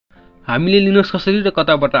हामीले लिनक्स कसरी र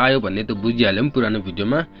कताबाट आयो भन्ने त बुझिहाल्यौं पुरानो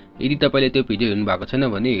भिडियोमा। यदि तपाईले त्यो भिडियो हेर्नु भएको छैन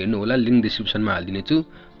भने हेर्नु होला, लिंक डिस्क्रिप्सनमा हाल्दिने छु।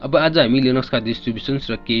 अब आज हामी लिनक्सका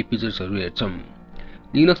डिस्ट्रिब्युसन्स र केही फिचर्सहरु हेर्छौं।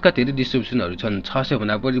 लिनक्सका धेरै डिस्ट्रिब्युसनहरु छन्, 600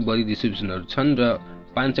 भन्दा पनि बढी डिस्ट्रिब्युसनहरु छन् र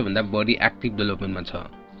 500 भन्दा बढी एक्टिभ डेभलपमेन्टमा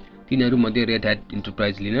छ। तिनीहरु मध्ये red ह्याट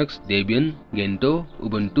enterprise Linux, Debian, गेन्टो,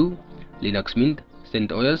 Ubuntu, Linux minute,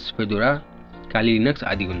 सेन्टओएस, fedora, काली लिनक्स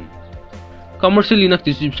आदि हुन्। कमर्सियल लिनक्स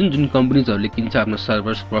डिस्ट्रिब्युसन जुन कम्पनीजहरुले किन्छ आफ्नो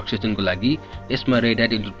सर्भर्स वर्कस्टेसनको लागि, यसमा red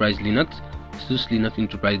ह्याट enterprise Linux, shoes Linux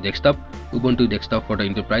enterprise desktop, Ubuntu desktop for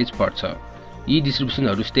enterprise पर्छ। यी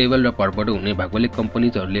डिस्ट्रिब्युसनहरु स्टेबल र पर्पट हुने भएकोले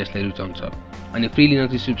कम्पनीजहरुले यसलाई रुचाउँछ। अनि free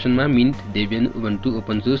Linux डिस्ट्रिब्युसनमा minute, Debian, Ubuntu,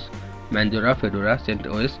 ओपनसुस, मान्जोरा, fedora,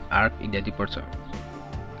 सेन्टओएस, arc इत्यादि पर्छ।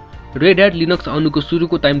 रेड ह्याट लिनक्स आउनुको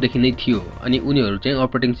सुरुको टाइमदेखि नै थियो अनि उनीहरु चाहिँ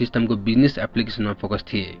अपरेटिङ सिस्टमको बिजनेस एप्लिकेसनमा फोकस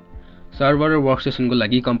थिए। सर्भर र वर्कस्टेसनको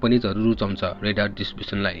लागि कम्पनीजहरु रुचाउँछ रेड ह्याट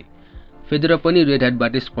डिस्ट्रिब्युसनलाई। फेडोरा पनि रेड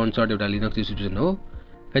ह्याटबाट स्पोन्सर्ड एउटा लिनक्स डिस्ट्रिब्युसन हो।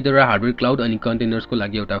 फेडोरा हार्डवेयर क्लाउड अनि कन्टेनर्सको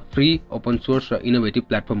लागि एउटा फ्री, ओपन सोर्स र इनोभेटिभ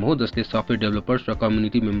प्लेटफर्म हो जसले सफ्टवेयर डेभलपर्स र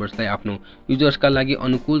कम्युनिटी मेम्बर्सलाई आफ्नो युजर्सका लागि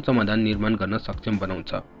अनुकूल समाधान निर्माण गर्न सक्षम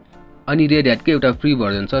बनाउँछ। अनि रेड ह्याटको एउटा फ्री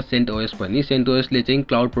भर्जन छ सेन्टओएस पनि। सेन्टओएसले चाहिँ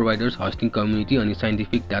क्लाउड प्रोभाइडर्स, होस्टिङ कम्युनिटी अनि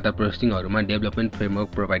scientific data प्रोसेसिङहरुमा development framework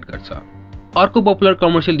provide गर्छ। अर्को पपुलर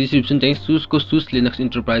कमर्सियल डिस्ट्रिब्युसन चाहिँ सुसको सुस लिनक्स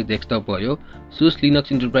इन्टरप्राइज डेस्कटप भयो। सुस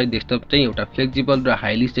लिनक्स इन्टरप्राइज डेस्कटप चाहिँ एउटा फ्लेक्सिबल र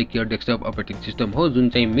highly secure desktop operating system हो जुन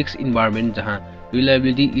चाहिँ मिक्स इन्भाइरोमेन्ट जहाँ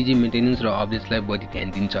रिलायबिलिटी, इजी मेन्टेनेन्स र अपडेट्सलाई बढी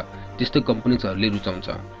ध्यान दिन्छ, त्यस्तो कम्पनीजहरुले रुचाउँछ।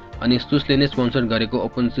 अनि सुसले नै स्पोन्सर गरेको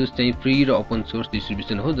ओपनसुस चाहिँ फ्री र ओपन सोर्स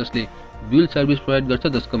डिस्ट्रिब्युसन हो जसले बिल्ड सर्भिस प्रोभाइड गर्छ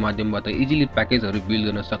जसको माध्यमबाट इजिली प्याकेजहरु बिल्ड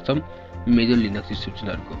गर्न सक्छौं मेजर लिनक्स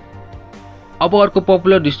डिस्ट्रिब्युसनहरुको। अब अर्को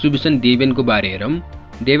पपुलर डिस्ट्रिब्युसन डेबियनको बारे हेरौं।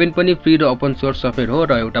 डेबियन पनि फ्री र ओपन सोर्स सफ्टवेयर हो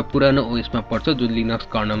र एउटा पुरानो ओएसमा पर्छ जुन लिनक्स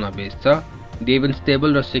कर्नलमा बेस्ड छ। डेबियन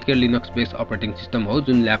स्टेबल र secure Linux based operating system हो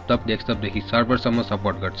जुन ल्यापटप, डेस्कटपदेखि सर्भरसम्म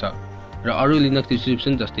सपोर्ट गर्छ र अरु लिनक्स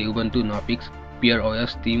डिस्ट्रिब्युसन जस्तै उबुन्टु, नोपिक्स, पियर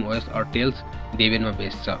ओएस, टीम ओएस र टेल्स डेबियनमा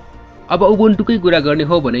बेस्ड छ। अब उबुन्टुकै कुरा गर्ने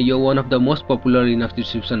हो भने यो one of the most popular Linux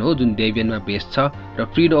distribution हो जुन डेबियनमा बेस्ड छ र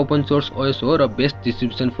फ्री र ओपन सोर्स ओएस हो र बेस्ट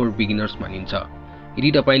डिस्ट्रिब्युसन फर बिगिनर्स भनिन्छ।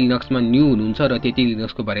 यदि तपाई लिनक्समा न्यू हुनुहुन्छ र त्यति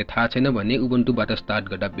लिनक्सको बारे थाहा छैन भने उबुन्टुबाट स्टार्ट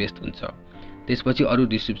गर्दा बेस्ट हुन्छ। त्यसपछि अरु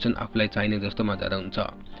डिस्ट्रिब्युसन आफुलाई चाहिने जस्तो मजाले हुन्छ।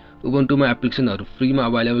 उबुन्टुमा एप्लिकेसनहरु फ्रीमा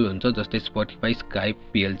अवेलेबल हुन्छ जस्तै Spotify, Skype,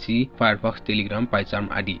 PLC, Firefox, Telegram, पाइचार्म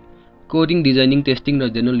आदि। कोडिङ, डिजाइनिङ, टेस्टिङ र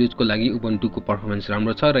जनरल युजको लागि उबुन्टुको परफर्मेन्स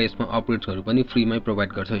राम्रो छ र यसमा अपडेट्सहरु पनि फ्रीमै प्रोभाइड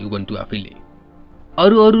गर्छ उबुन्टु आफैले।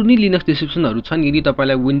 अरु नि लिनक्स डिस्ट्रिब्युसनहरु छन्। यदि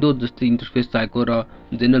तपाईलाई विन्डोज जस्तै इन्टरफेस चाहिएको र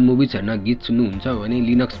जनरल मुभिज हेर्न, गीत सुन्नुहुन्छ भने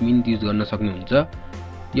लिनक्स मिन्ट युज गर्न सक्नुहुन्छ।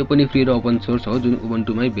 यो पनि फ्री र ओपन सोर्स हो जुन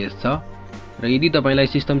उबुन्टुमै बेस्ड छ। र यदि तपाईलाई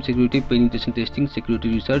system security, penetration testing, security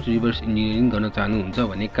research, reverse engineering गर्न चाहनुहुन्छ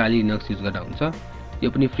भने काली लिनक्स युज गर्दा हुन्छ। यो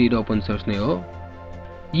पनि फ्री र ओपन सोर्स नै हो।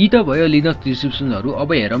 यी त भयो लिनक्स डिस्ट्रिब्युसनहरु।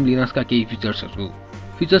 अब हेरौं लिनक्सका केही फिचर्सहरु।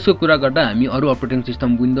 फिचर्सको कुरा गर्दा हामी अरु अपरेटिङ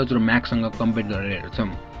सिस्टम विन्डोज र म्याकसँग कम्पेयर गरेर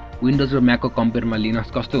हेर्छौं। विन्डोज र म्याकको कम्पेयरमा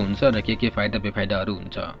लिनक्स कस्तो हुन्छ र के फाइदा बेफाइदाहरु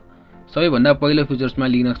हुन्छ। सबैभन्दा पहिलो फिचर्समा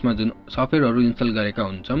लिनक्समा जुन सफ्टवेयरहरु इन्स्टल गरेका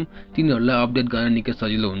हुन्छौं तिनीहरुलाई अपडेट गर्न निकै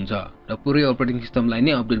सजिलो हुन्छ र पुरै अपरेटिङ सिस्टमलाई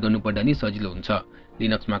नै अपडेट गर्नुपर्दा नि सजिलो हुन्छ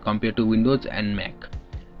लिनक्समा compare to windows and MAC.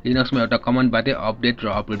 लिनक्समा एउटा कमान्डबाटै अपडेट र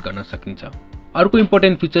अपग्रेड गर्न सकिन्छ। अर्को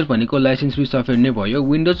इम्पोर्टेन्ट फिचर भनेको लाइसेन्स फ्री सफ्टवेयर नै भयो।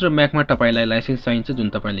 विन्डोज र म्याकमा तपाईलाई लाइसेन्स चाहिन्छ जुन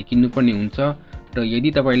तपाईले किन्नुपर्ने हुन्छ र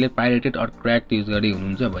यदि तपाईले पाइरेटेड अर क्र्याक्ड युज गर्दै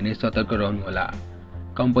हुनुहुन्छ भने सतर्क रहनु होला।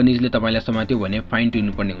 कम्पनीजले तपाईलाई समात्यो भने फाइन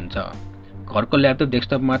तिर्नुपर्ने हुन्छ। घरको ल्यापटप,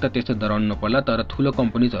 डेस्कटपमा त त्यस्तो डराउनु नपर्ला, तर ठूलो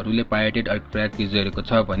कम्पनीजहरुले पाइरेटेड अर क्र्याक्ड युज गरेको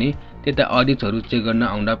छ भने त्यता अडिट्सहरु चेक गर्न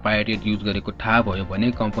आउँदा पाइरेटेड युज गरेको थाहा भयो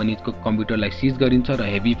भने कम्पनीजको कम्प्युटरलाई सिज गरिन्छ र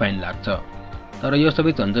हेभी फाइन लाग्छ। तर यो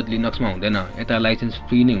सबै झन्झट लिनक्समा हुँदैन, यता लाइसेन्स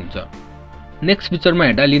फ्री नै हुन्छ। नेक्स्ट फिचरमा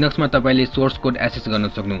हेर्दा लिनक्समा तपाईले सोर्स कोड एक्सेस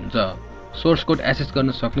गर्न सक्नुहुन्छ। सोर्स कोड एक्सेस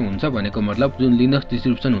गर्न सक्नुहुन्छ भनेको मतलब जुन लिनक्स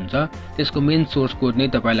डिस्ट्रिब्युसन हुन्छ त्यसको मेन सोर्स कोड नै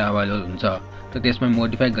तपाईलाई अवेलेबल हुन्छ र त्यसमा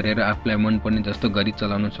मोडिफाई गरेर आफुलाई मनपर्ने जस्तो गरी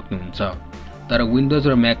चलाउन सक्नुहुन्छ। तर विन्डोज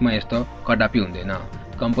र म्याकमा यस्तो कदापि हुँदैन।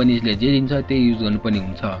 कम्पनीजले जे दिन्छ त्यही युज गर्नुपर्ने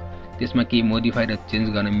हुन्छ। त्यसमा केही मोडिफाई र चेन्ज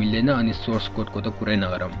गर्न मिल्दैन अनि सोर्स कोडको त कुरै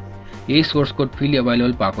नगरौं। यही सोर्स कोड फ्रीली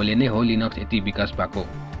अवेलेबल पाएकोले नै हो लिनक्स यति विकास पाएको।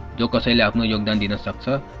 जो कसैले आफ्नो योगदान दिन सक्छ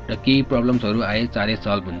र केही प्रब्लम्सहरु आए चाँडै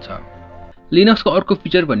सल्भ हुन्छ। लिनक्सको अर्को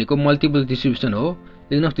फिचर भनेको मल्टिपल डिस्ट्रिब्युसन हो।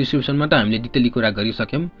 लिनक्स डिस्ट्रिब्युसनमा त हामीले डिटेली कुरा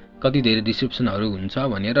गरिसक्यौं कति धेरै डिस्ट्रिब्युसनहरु हुन्छ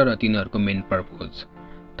भनेर र तिनीहरुको मेन पर्पज।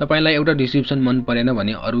 तपाईलाई एउटा डिस्ट्रिब्युसन मन परेन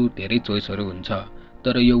भने अरु धेरै चोइसहरु हुन्छ,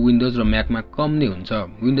 तर यो विन्डोज र म्याकमा कम नै हुन्छ।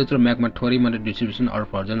 विन्डोज र म्याकमा थोरै मात्र डिस्ट्रिब्युसन अर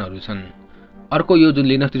भर्जनहरु छन्। अर्को यो जुन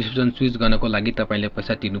लिनक्स डिस्ट्रिब्युसन स्विच गर्नको लागि तपाईले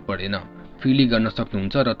पैसा तिर्नु पर्दैन, फ्रीली गर्न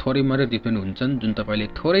सक्नुहुन्छ र थोरै मात्र डिफरेन्ट हुन्छन् जुन तपाईले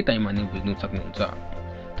थोरै टाइममा नै बुझ्न सक्नुहुन्छ।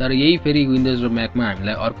 तर यही फेरि विन्डोज र म्याकमा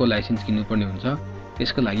हामीलाई अर्को लाइसेन्स किन्नुपर्ने हुन्छ,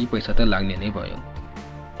 त्यसको लागि पैसा त लाग्ने नै भयो।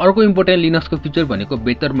 अर्को इम्पोर्टेन्ट लिनक्सको फिचर भनेको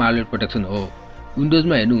बेटर मालवेयर प्रोटेक्सन हो।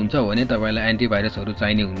 विन्डोजमा हेर्नुहुन्छ भने तपाईलाई एन्टिभाइरसहरू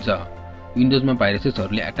चाहिने हुन्छ। विन्डोजमा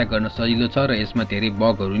भाइरसेसहरूले एट्याक गर्न सजिलो छ र यसमा धेरै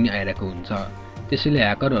बगहरू नि आइरहेको हुन्छ। त्यसैले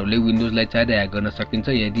ह्याकरहरूले विन्डोजलाई चाँडै ह्याक गर्न सकिन्छ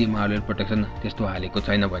यदि मालवेयर प्रोटेक्सन त्यस्तो हालेको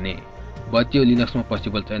छैन भने। बट यो लिनक्समा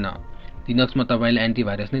पोसिबल छैन। लिनक्समा तपाईलाई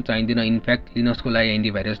एन्टिभाइरस नै चाहिँदैन, इनफ्याक्ट लिनक्सको लागि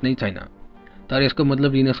एन्टिभाइरस नै छैन। तर यसको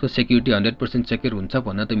मतलब लिनक्सको सेक्युरिटी 100% सेक्योर हुन्छ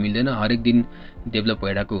भन्न त मिल्दैन। हरेक दिन डेभलप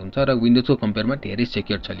भइरहेको हुन्छ र विन्डोजको कम्पेयरमा धेरै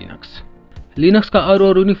सेक्योर छ लिनक्स। लिनक्सका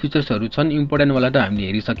अरू नि फिचर्सहरू छन्। इम्पोर्टेन्ट वाला त हामीले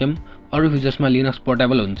हेरिसक्यौं। अरू फिचर्समा लिनक्स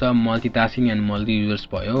पोर्टेबल हुन्छ, मल्टिटास्किङ एन्ड मल्टी युजर्स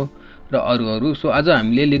भयो र अरू। सो आज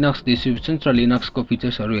हामीले लिनक्स डिस्ट्रिब्युसन्स र लिनक्सको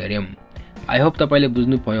फिचर्सहरू हेर्यौं। आई होप तपाईले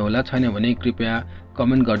बुझ्नु भयो होला, छैन भने कृपया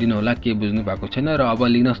कमेन्ट गरिदिनु होला के बुझ्नु भएको छैन र अब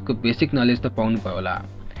लिनक्सको बेसिक नलेज त पाउनु भयो होला।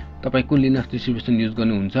 तपाई कुन लिनक्स डिस्ट्रिब्युसन युज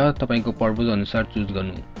गर्नुहुन्छ तपाईको पर्पज अनुसार चुज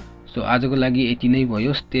गर्नु। सो आजको लागि यति नै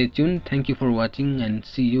भयो। Stay tune. Thank you for watching and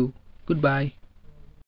C you. Good by.